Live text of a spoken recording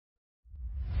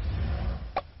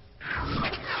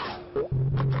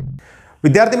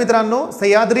विद्यार्थी मित्रांनो,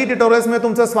 सह्याद्री ट्युटोरियल्स मध्ये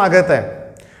तुमचं स्वागत आहे।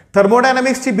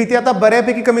 थर्मोडायनामिक्सची भीती आता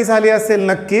बऱ्यापैकी कमी झाली असेल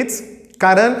नक्कीच,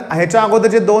 कारण ह्याच्या अगोदर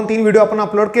जे 2-3 व्हिडिओ आपण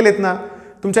अपलोड केलेत ना,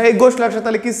 तुमच्या एक गोष्ट लक्षात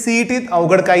आली की सीईटीत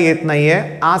अवघड काही येत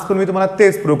नाहीये। आज पण मी तुम्हाला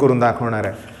तेच प्रूव्ह करून दाखवणार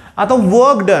आहे। आता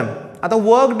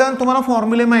वर्क डन तुम्हाला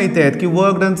फॉर्म्युले माहिती आहेत की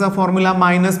work डनचा formula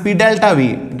 -p delta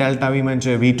V, delta V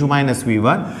म्हणजे v2 -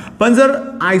 v1। पण जर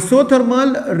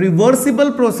आयसोथर्मल रिव्हर्सिबल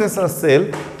प्रोसेस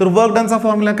असेल तर वर्क डनचा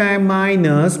फॉर्म्युला काय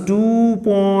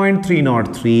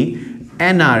 -2.303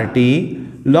 nRT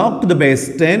log to the base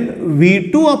 10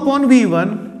 v2/v1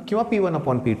 किंवा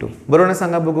p1/p2। बरोबर ना?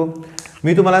 सांगा बघू।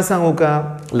 मी तुम्हाला सांगू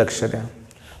का? लक्ष द्या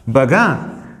बघा,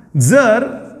 जर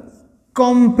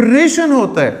कॉम्प्रेशन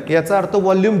होतंय याचा अर्थ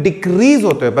व्हॉल्यूम डिक्रीज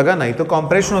होतोय। बघा ना, इथं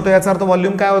कॉम्प्रेशन होतोय याचा अर्थ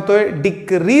व्हॉल्यूम काय होतोय?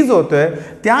 डिक्रीज होतोय।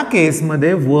 त्या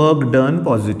केसमध्ये वर्क डन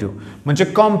पॉझिटिव्ह, म्हणजे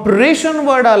कॉम्प्रेशन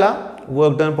वर्ड आला,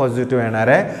 वर्क डन पॉझिटिव्ह येणार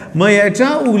आहे। मग याच्या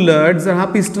उलट जर हा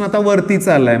पिस्टन आता वरती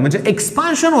चाललाय म्हणजे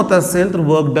एक्सपान्शन होत असेल तर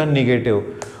वर्क डन निगेटिव्ह।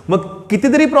 मग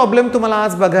कितीतरी प्रॉब्लेम तुम्हाला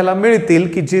आज बघायला मिळतील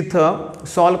की जिथं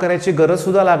सॉल्व करायची गरज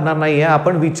सुद्धा लागणार नाहीये।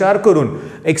 आपण विचार करून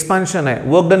एक्सपान्शन आहे,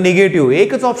 वर्क डन निगेटिव्ह,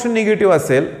 एकच ऑप्शन निगेटिव्ह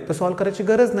असेल तर सॉल्व करायची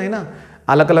गरज नाही ना।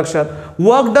 आलं का लक्षात?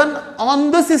 Work done on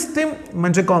the system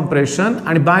म्हणजे कॉम्प्रेशन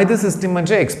आणि बाय द सिस्टीम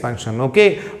म्हणजे एक्सपान्शन।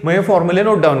 ओके, मग हे फॉर्म्युले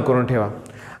नोट डाऊन करून ठेवा।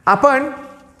 आपण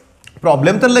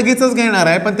प्रॉब्लेम तर लगेचच घेणार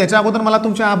आहे, पण त्याच्या अगोदर मला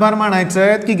तुमचे आभार मानायचे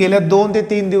आहेत की गेल्या 2 ते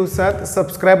 3 दिवसात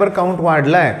सबस्क्रायबर काउंट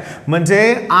वाढलाय।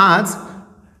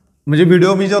 म्हणजे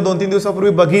व्हिडिओ मी जेव्हा 2-3 दिवसापूर्वी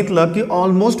बघितलं की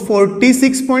ऑलमोस्ट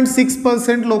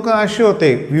 46.6% लोक असे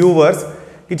होते व्ह्यूवर्स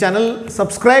की चॅनल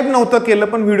सबस्क्राईब नव्हतं केलं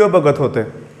पण व्हिडिओ बघत होते।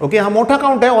 ओके, हा मोठा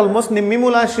काउंट आहे। ऑलमोस्ट निम्मी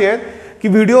मुलं अशी आहेत की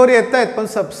व्हिडिओवर येत आहेत पण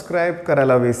सबस्क्राईब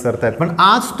करायला विसरत आहेत। पण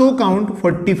आज तो काउंट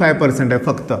 45% आहे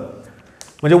फक्त,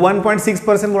 म्हणजे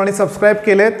 1.6% मुलांनी सबस्क्राईब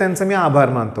केले, त्यांचं मी आभार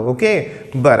मानतो। ओके,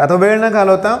 बरं, आता वेळ न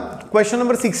घालवता क्वेश्चन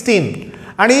नंबर 16।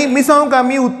 आणि मी सांगू का,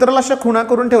 मी उत्तराला अशा खुणा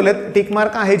करून ठेवलेत, टिक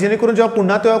मार्क आहे, जेणेकरून जेव्हा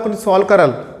पुन्हा तेव्हा सॉल्व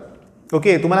कराल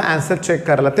ओके तुम्हाला आन्सर चेक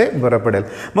करायला ते बरं पडेल।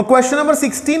 मग क्वेश्चन नंबर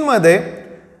 16 मध्ये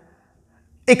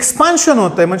एक्सपान्शन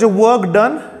होतंय म्हणजे वर्क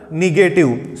डन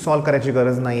निगेटिव्ह, सॉल्व करायची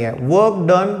गरज नाही आहे। वर्क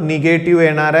डन निगेटिव्ह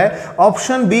येणार आहे।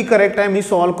 ऑप्शन बी करेक्ट आहे, मी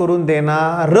सॉल्व करून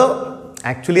देणार।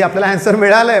 ऍक्च्युली आपल्याला आन्सर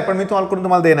मिळालाय पण मी सॉल्व करून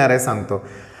तुम्हाला देणार आहे, सांगतो।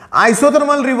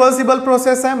 आयसोथर्मल रिव्हर्सिबल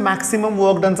प्रोसेस आहे, मॅक्सिमम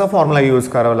वर्क डनचा फॉर्म्युला यूज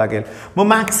करावा लागेल। मग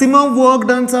मॅक्सिमम वर्क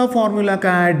डनचा फॉर्म्युला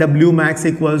काय? Wmax =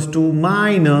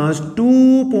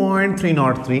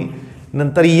 -2.303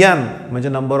 नंतर n म्हणजे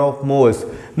number of moles.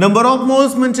 Number of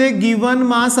moles म्हणजे given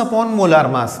mass upon molar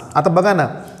mass. आता बघा ना,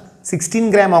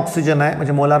 16 ग्रॅम ऑक्सिजन आहे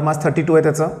म्हणजे मोलार मास 32 आहे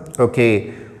त्याचा।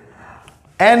 ओके,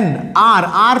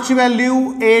 R ची व्हॅल्यू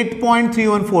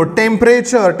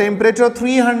 8.314, टेम्परेचर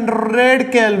 300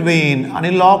 केल्विन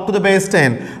आणि log to the base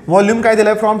 10, volume काय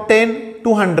दिलाय? फ्रॉम 10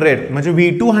 to 100 म्हणजे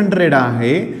v2 100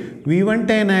 आहे, v1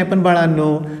 10 आहे, पण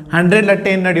बाळांनो 100 ला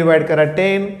 10 ने डिवाइड करा,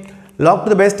 10 लॉग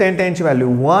टू द बेस 10 ची व्हॅल्यू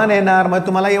 1 येणार। मग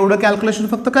तुम्हाला एवढं कॅल्क्युलेशन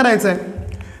फक्त करायचं आहे।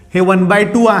 हे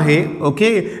 1/2 आहे।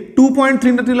 ओके,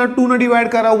 2.3 ला 2 ने डिवाइड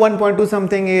करा, 1.2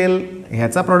 समथिंग येईल,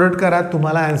 ह्याचा प्रोडक्ट करा,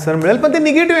 तुम्हाला आन्सर मिळेल, पण ते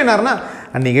निगेटिव्ह येणार ना।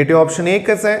 आणि निगेटिव्ह ऑप्शन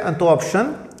एकच आहे आणि तो ऑप्शन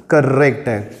करेक्ट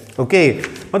आहे। ओके,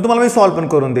 पण तुम्हाला मी सॉल्व पण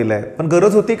करून दिलंय, पण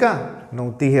गरज होती का?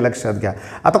 नव्हती, हे लक्षात घ्या।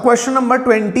 आता क्वेश्चन नंबर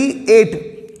 28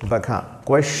 बघा,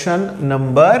 question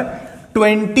number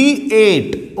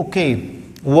 28। Okay,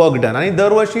 work done, आणि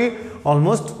दरवर्षी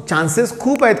ऑलमोस्ट चान्सेस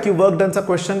खूप आहेत की वर्क डनचा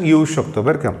क्वेश्चन येऊ शकतो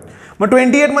बरं का। मग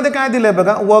 28 मध्ये काय दिलंय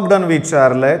बघा, वर्क डन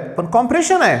विचारलंय पण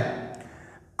कॉम्प्रेशन आहे।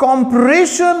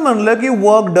 कॉम्प्रेशन म्हणलं की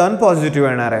वर्क डन पॉझिटिव्ह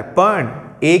येणार आहे, पण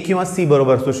ए किंवा सी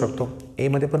बरोबर असू शकतो। ए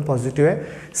मध्ये पण पॉझिटिव्ह आहे,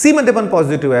 सी मध्ये पण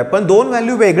पॉझिटिव्ह आहे, पण दोन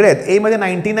व्हॅल्यू वेगळे आहेत। ए मध्ये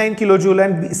 99 किलो जूल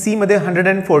आणि सी मध्ये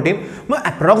 114। मग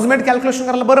अप्रॉक्सिमेट कॅल्क्युलेशन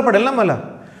करायला बरं पडेल ना मला।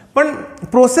 पण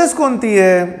प्रोसेस कोणती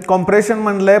आहे? कॉम्प्रेशन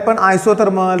म्हणलंय, पण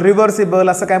आयसोथर्मल रिव्हर्सिबल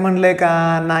असं काय म्हणलंय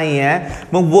का? नाही आहे।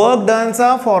 मग वर्क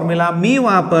डनचा फॉर्म्युला मी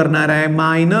वापरणार आहे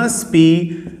 -p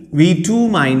v2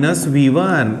 -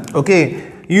 v1। Okay,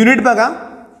 unit बघा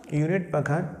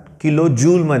किलो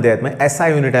जूल मध्ये आहेत, म्हणजे SI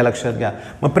युनिट आहे, लक्षात घ्या।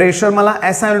 मग प्रेशर मला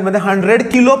SI युनिट मध्ये 100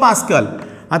 किलो पास्कल।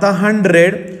 आता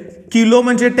 100 किलो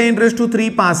म्हणजे 10⁻³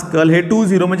 पास्कल, हे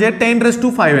 20 म्हणजे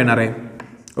 10⁵ येणार आहे।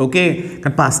 ओके,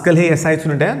 कारण पास्कल हे SI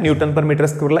युनिट आहे, न्यूटन पर मीटर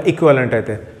स्क्वेअरला इक्विव्हॅलंट आहे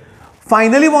ते।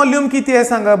 फायनली व्हॉल्यूम किती आहे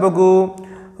सांगा बघू?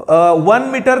 1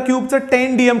 मीटर क्यूबचं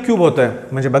 10 dm³ होतं आहे,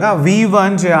 म्हणजे बघा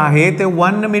v1 जे आहे ते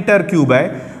 1 मीटर क्यूब आहे,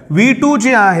 v2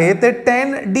 जे आहे ते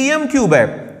 10 dm³ आहे।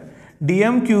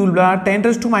 dm³ ला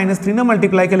 10⁻³ ने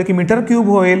मल्टिप्लाय केलं की मीटर क्यूब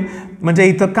होईल, म्हणजे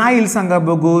इथं काय येईल सांगा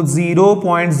बघू?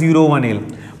 0.01 येईल।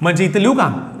 म्हणजे इथं लिहू का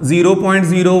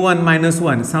 0.01 -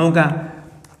 1 सांगू का?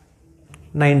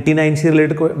 99 शी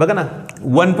रिलेटेड बघा ना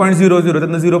 1.00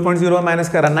 त्यातनं 0.01 मायनस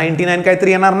करा 99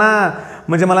 काहीतरी येणार ना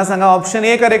म्हणजे मला सांगा ऑप्शन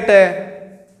ए करेक्ट आहे.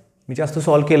 मी जास्त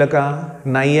सॉल्व केलं का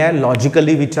नाही आहे.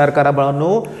 लॉजिकली विचार करा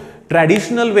बाळांनो.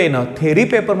 ट्रॅडिशनल वेनं थेरी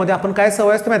पेपरमध्ये आपण काय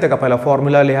सवय असते माहिती आहे का, पहिला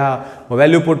फॉर्म्युला लिहा,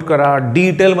 व्हॅल्यू पुट करा,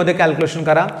 डिटेलमध्ये कॅल्क्युलेशन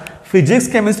करा. फिजिक्स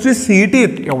केमिस्ट्री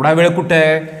सीईटीत एवढा वेळ कुठे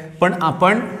आहे, पण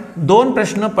आपण 2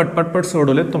 प्रश्न पटपटपट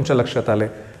सोडवलेत, तुमच्या लक्षात आले.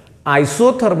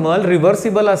 आयसोथर्मल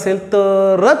रिव्हर्सिबल असेल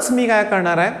तरच मी काय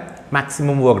करणार आहे,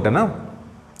 maximum work done.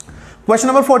 Question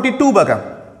number 42 बघा.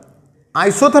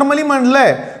 आयसोथर्मली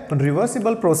म्हणलंय पण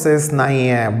रिव्हर्सिबल प्रोसेस नाही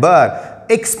आहे. बर,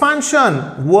 एक्सपान्शन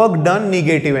वर्क डन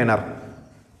निगेटिव्ह येणार.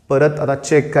 परत आता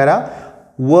चेक करा.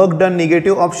 Work done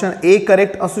negative option A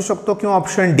correct असू शकतो किंवा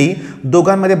ऑप्शन डी.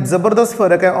 दोघांमध्ये जबरदस्त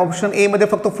फरक आहे. ऑप्शन ए मध्ये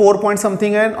फक्त 4 पॉइंट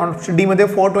समथिंग आहे, ऑप्शन डी मध्ये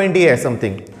 420 आहे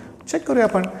समथिंग. चेक करूया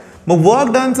आपण. मग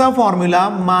work डनचा formula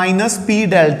minus P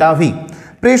delta V.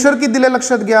 Pressure किती दिले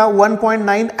लक्षात घ्या,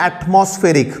 1.9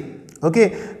 ॲटमॉस्फेरिक. ओके,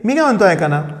 मी काय म्हणतो ऐका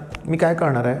ना, मी काय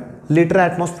करणार आहे, लिटर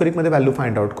ॲटमॉस्फेरिकमध्ये व्हॅल्यू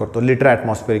फाइंड आउट करतो, लिटर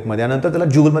ॲटमॉस्फेरिकमध्ये, आणि नंतर त्याला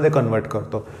जूलमध्ये कन्वर्ट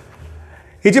करतो.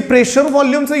 हे जे प्रेशर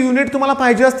व्हॉल्यूमचं युनिट तुम्हाला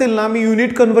पाहिजे असतील ना, मी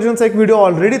युनिट कन्व्हर्जनचा एक व्हिडिओ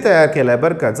ऑलरेडी तयार केला आहे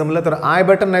बरं का. जमलं तर आय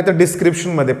बटन नाही तर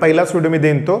डिस्क्रिप्शनमध्ये पहिलाच व्हिडिओ मी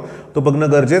देईन, तो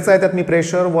बघणं गरजेचं आहे. त्यात मी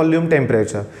प्रेशर, व्हॉल्यूम,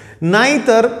 टेम्परेचर, नाही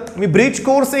तर मी ब्रिज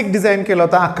कोर्स एक डिझाईन केला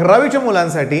होता 11वीच्या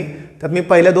मुलांसाठी. त्यात मी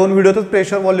पहिल्या 2 व्हिडिओतच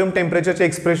प्रेशर, व्हॉल्यूम,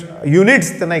 टेम्परेचरचे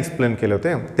युनिट्स त्यांना एक्सप्लेन केले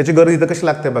होते. त्याची गरज इथं कशी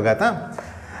लागते बघा. आता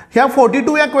ह्या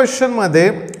 42 या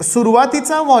क्वेश्चनमध्ये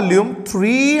सुरुवातीचा व्हॉल्यूम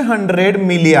 300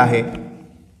 मिली आहे.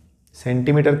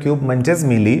 सेंटीमीटर क्यूब म्हणजेच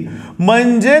मिली,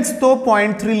 म्हणजेच तो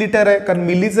 0.3 लिटर आहे, कारण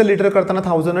मिलीचं लिटर करताना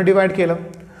 1000 डिवाइड केलं.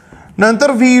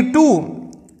 नंतर V2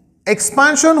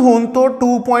 एक्सपान्शन होऊन तो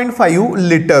 2.5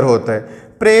 लिटर होत आहे.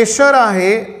 प्रेशर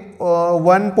आहे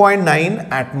 1.9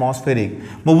 ॲटमॉस्फेरिक.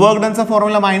 मग work डनचा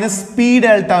formula minus P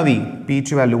delta V.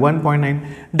 पीची व्हॅल्यू 1.9,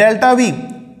 डेल्टा व्ही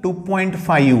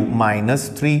 2.5 मायनस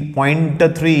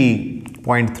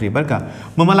 3.3 बरं का.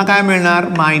 मग मला काय मिळणार,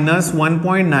 मायनस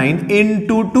 1.9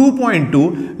 इंटू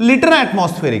 2.2 लिटर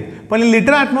ॲटमॉस्फेरिक. पण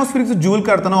लिटर ॲटमॉस्फेरिकचं जूल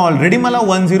करताना ऑलरेडी मला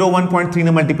 101.3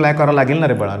 ने मल्टिप्लाय करावं लागेल ना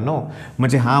रे बाळांनो.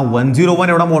 म्हणजे हा 101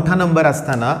 एवढा मोठा नंबर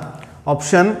असताना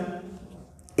ऑप्शन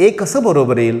ए कसं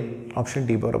बरोबर येईल, ऑप्शन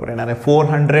डी बरोबर येणार आहे.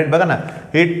 400 बघा ना,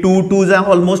 हे 2 2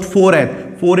 ऑलमोस्ट 4 आहेत,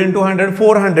 4 इंटू 100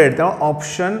 400, तेव्हा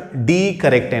ऑप्शन डी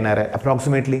करेक्ट येणार आहे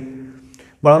अप्रॉक्सिमेटली.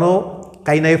 बाळांनो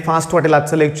काही नाही, फास्ट वाटेल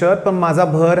आजचं लेक्चर, पण माझा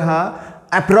भर हा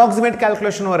अप्रॉक्सिमेट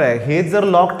कॅल्क्युलेशनवर आहे. हे जर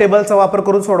लॉग टेबलचा वापर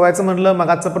करून सोडवायचं म्हणलं,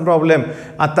 मगाचा पण प्रॉब्लेम,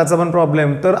 आत्ताचा पण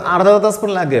प्रॉब्लेम, तर अर्धा तास पण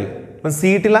लागेल. पण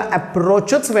सीईटीला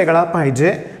अप्रोचच वेगळा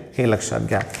पाहिजे, हे लक्षात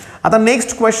घ्या. आता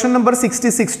नेक्स्ट क्वेश्चन नंबर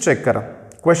 66 चेक करा.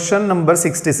 Question number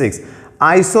 66.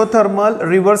 Isothermal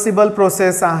reversible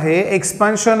process आहे,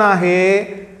 एक्सपान्शन आहे,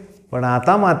 पण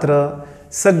आता मात्र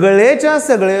सगळेच्या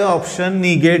सगळे ऑप्शन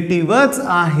निगेटिव्हच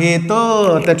आहेत.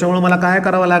 त्याच्यामुळे मला काय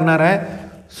करावं लागणार आहे,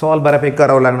 सॉल्व बऱ्यापैकी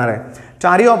करावं लागणार आहे.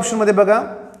 4ही ऑप्शनमध्ये बघा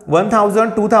 1000,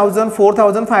 2000,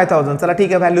 4000, 5000. चला ठीक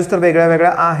आहे, व्हॅल्यूज तर वेगळ्या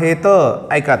वेगळ्या आहेत.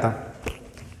 ऐका आता,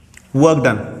 वर्क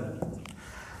डन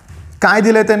काय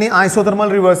दिलंय त्यांनी,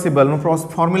 आयसोथर्मल रिव्हर्सिबल. मग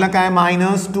फॉर्म्युला काय,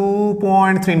 मायनस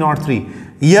 2.303.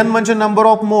 एन म्हणजे नंबर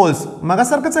ऑफ मोल्स.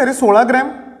 मगासारखंच आहे रे, 16 ग्रॅम.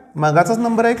 मगाचाच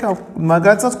नंबर आहे का,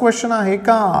 मगाचाच क्वेश्चन आहे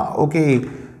का, ओके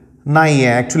नाही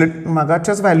आहे ॲक्च्युली,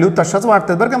 मगाच्याच व्हॅल्यू तशाच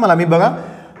वाटतात बरं का मला. मी बघा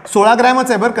 16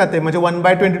 ग्रॅमच आहे बरं का ते, म्हणजे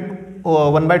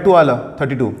 1/2 आलं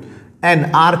 32. N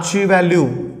Archi value,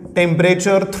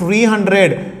 temperature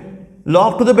 300,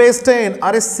 log to the base 10.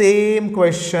 अरे सेम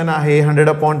क्वेश्चन आहे,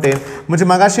 100/10. म्हणजे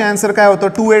मगाशी आन्सर काय होतं,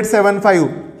 2875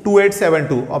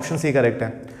 2872. ऑप्शन सी करेक्ट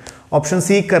आहे. ऑप्शन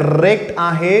सी करेक्ट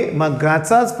आहे.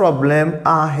 मगाचाच प्रॉब्लेम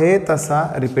आहे तसा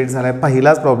रिपीट झाला आहे,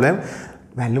 पहिलाच प्रॉब्लेम.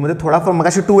 व्हॅल्यूमध्ये थोडाफार,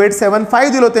 मगाशी 2875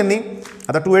 दिलो त्यांनी,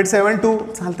 आता 2872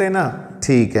 चालतंय ना,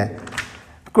 ठीक आहे.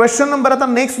 क्वेश्चन नंबर आता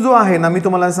नेक्स्ट जो आहे ना, मी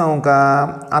तुम्हाला सांगू का,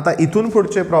 आता इथून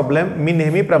पुढचे प्रॉब्लेम मी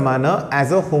नेहमीप्रमाणे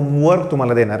ॲज अ होमवर्क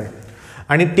तुम्हाला देणार आहे,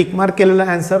 आणि टिकमार्क केलेलं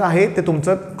आन्सर आहे ते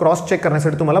तुमचं क्रॉस चेक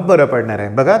करण्यासाठी तुम्हाला बरं पडणार आहे.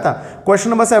 बघा आता question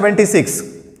number 76.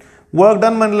 Work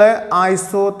done म्हणलंय,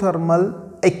 isothermal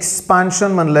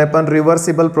expansion म्हणलंय, पण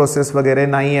रिव्हर्सिबल प्रोसेस वगैरे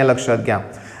नाही आहे, लक्षात घ्या.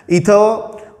 इथं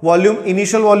व्हॉल्यूम,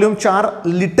 इनिशियल व्हॉल्यूम 4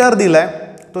 लिटर दिलाय,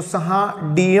 तो 6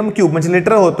 DM क्यूब म्हणजे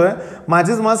लिटर होतोय.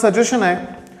 मला सजेशन आहे,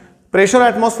 प्रेशर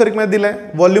ॲटमॉस्फेरिकमध्ये दिलंय,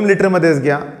 व्हॉल्यूम लिटरमध्येच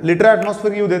घ्या. लिटर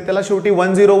ॲटमॉस्फेरिक येऊ दे, त्याला शेवटी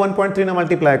 101.3 ने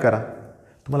मल्टिप्लाय करा,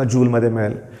 तुम्हाला जूलमध्ये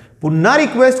मिळेल. पुन्हा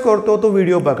रिक्वेस्ट करतो, तो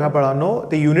व्हिडिओ बघा बाळांनो,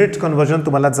 ते युनिट कन्व्हर्जन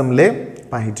तुम्हाला जमले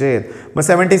पाहिजेत. मग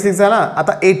 76 झाला.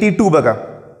 आता 82 बघा.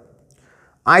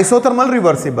 आयसोथर्मल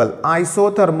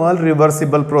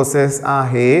रिव्हर्सिबल प्रोसेस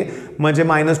आहे, म्हणजे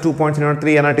मायनस 2.303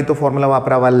 यासाठी तो फॉर्म्युला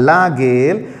वापरावा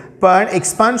लागेल. पण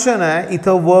एक्सपान्शन आहे,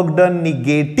 इथं वर्क डन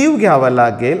निगेटिव्ह घ्यावं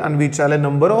लागेल, आणि विचारले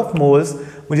नंबर ऑफ मोल्स,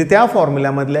 म्हणजे त्या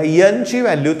फॉर्म्युल्यामधल्या एनची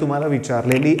व्हॅल्यू तुम्हाला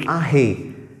विचारलेली आहे.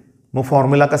 मग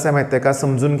फॉर्म्युला कसा आहे माहिती आहे का,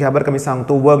 समजून घ्या बरं का, मी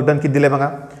सांगतो. वर्क डन किती दिलं आहे बघा,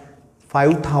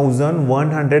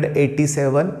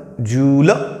 5187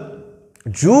 जूल.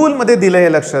 जूलमध्ये दिलं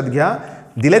हे लक्षात घ्या.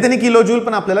 दिले त्यांनी किलो जूल,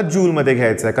 पण आपल्याला जूलमध्ये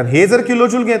घ्यायचं आहे, कारण हे जर किलो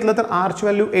जूल घेतलं तर आरची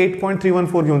व्हॅल्यू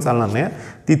 8.314 घेऊन चालणार नाही.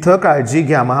 तिथं काळजी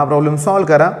घ्या. मग हा प्रॉब्लेम सॉल्व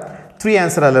करा. 3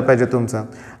 आन्सर आलं पाहिजे तुमचं.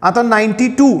 आता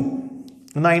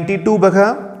 92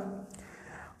 बघा,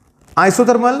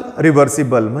 आयसोथर्मल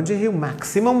रिव्हर्सिबल, म्हणजे हे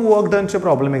मॅक्सिमम वर्क डनचे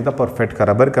प्रॉब्लेम एकदा परफेक्ट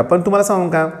करा बरं का. पण तुम्हाला सांगू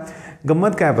का गंमत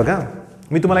काय बघा,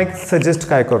 मी तुम्हाला एक सजेस्ट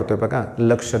काय करतोय बघा,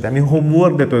 लक्ष द्या. मी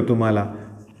होमवर्क देतोय तुम्हाला.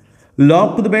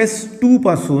 लॉग टू द बेस 2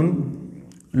 पासून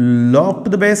लॉग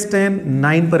टू द बेस 10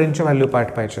 9 पर्यंतच्या व्हॅल्यू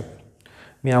पाठ पाहिजे.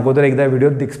 मी अगोदर एकदा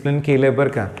व्हिडिओत एक्सप्लेन केलंय बरं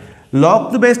का.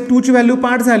 लॉग टू द बेस 2 ची व्हॅल्यू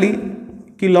पाठ झाली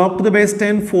की लॉग टू द बेस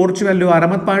 10 4 ची व्हॅल्यू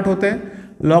आरामात पाठ होते.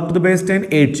 लॉग टू द बेस 10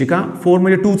 8 ची का, 4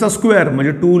 म्हणजे 2 चा स्क्वेअर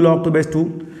म्हणजे 2 लॉग टू द बेस 2,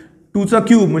 2 चा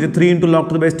क्यूब म्हणजे 3 into log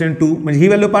to the base 10 2, म्हणजे ही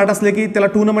व्हॅल्यू पाठ असले की त्याला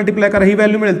 2 न मल्टिप्लाय करा ही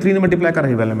व्हॅल्यू मिळेल, 3 न मल्टिप्लाय करा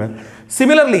ही व्हॅल्यू मिळेल.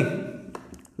 Similarly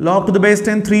log to the base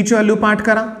 10 3 ची व्हॅल्यू पाठ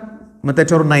करा, मग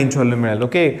त्याच्यावर 9 ची व्हॅल्यू मिळेल.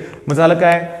 ओके, मग झालं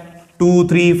काय, 2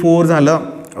 3 4 झालं,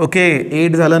 ओके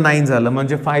 8 झालं, 9 झालं,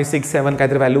 म्हणजे 5 6 7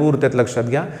 काहीतरी व्हॅल्यू उरतात. लक्षात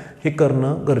घ्या, हे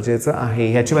करणं गरजेचं आहे.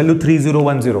 ह्याची व्हॅल्यू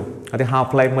 3010 आता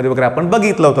हाफ लाईफमध्ये वगैरे आपण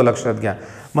बघितलं होतं. लक्षात घ्या.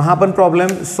 मग हा पण प्रॉब्लेम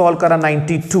सॉल्व करा.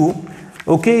 92.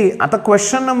 ओके, आता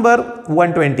क्वेश्चन नंबर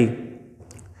 120.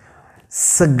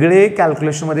 सगळे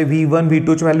कॅल्क्युलेशनमध्ये V1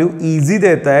 V2 ची व्हॅल्यू इझी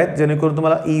देत आहेत, जेणेकरून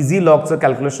तुम्हाला इझी लॉगचं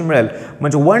कॅल्क्युलेशन मिळेल.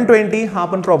 म्हणजे 120 हा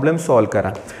पण प्रॉब्लेम सॉल्व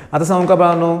करा. आता सांगू का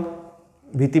बाळांनो,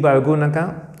 भीती बाळगू नका.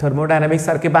 थर्मोडायनामिक्स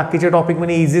सारखे बाकीचे टॉपिक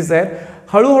म्हणजे इझीच आहेत.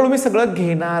 हळूहळू मी सगळं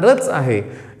घेणारच आहे.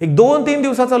 एक 2-3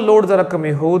 दिवसाचा लोड जरा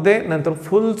कमी होऊ दे, नंतर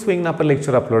फुल स्विंग आपण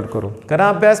लेक्चर अपलोड करू. करा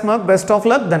अभ्यास. मग बेस्ट ऑफ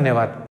लक. धन्यवाद.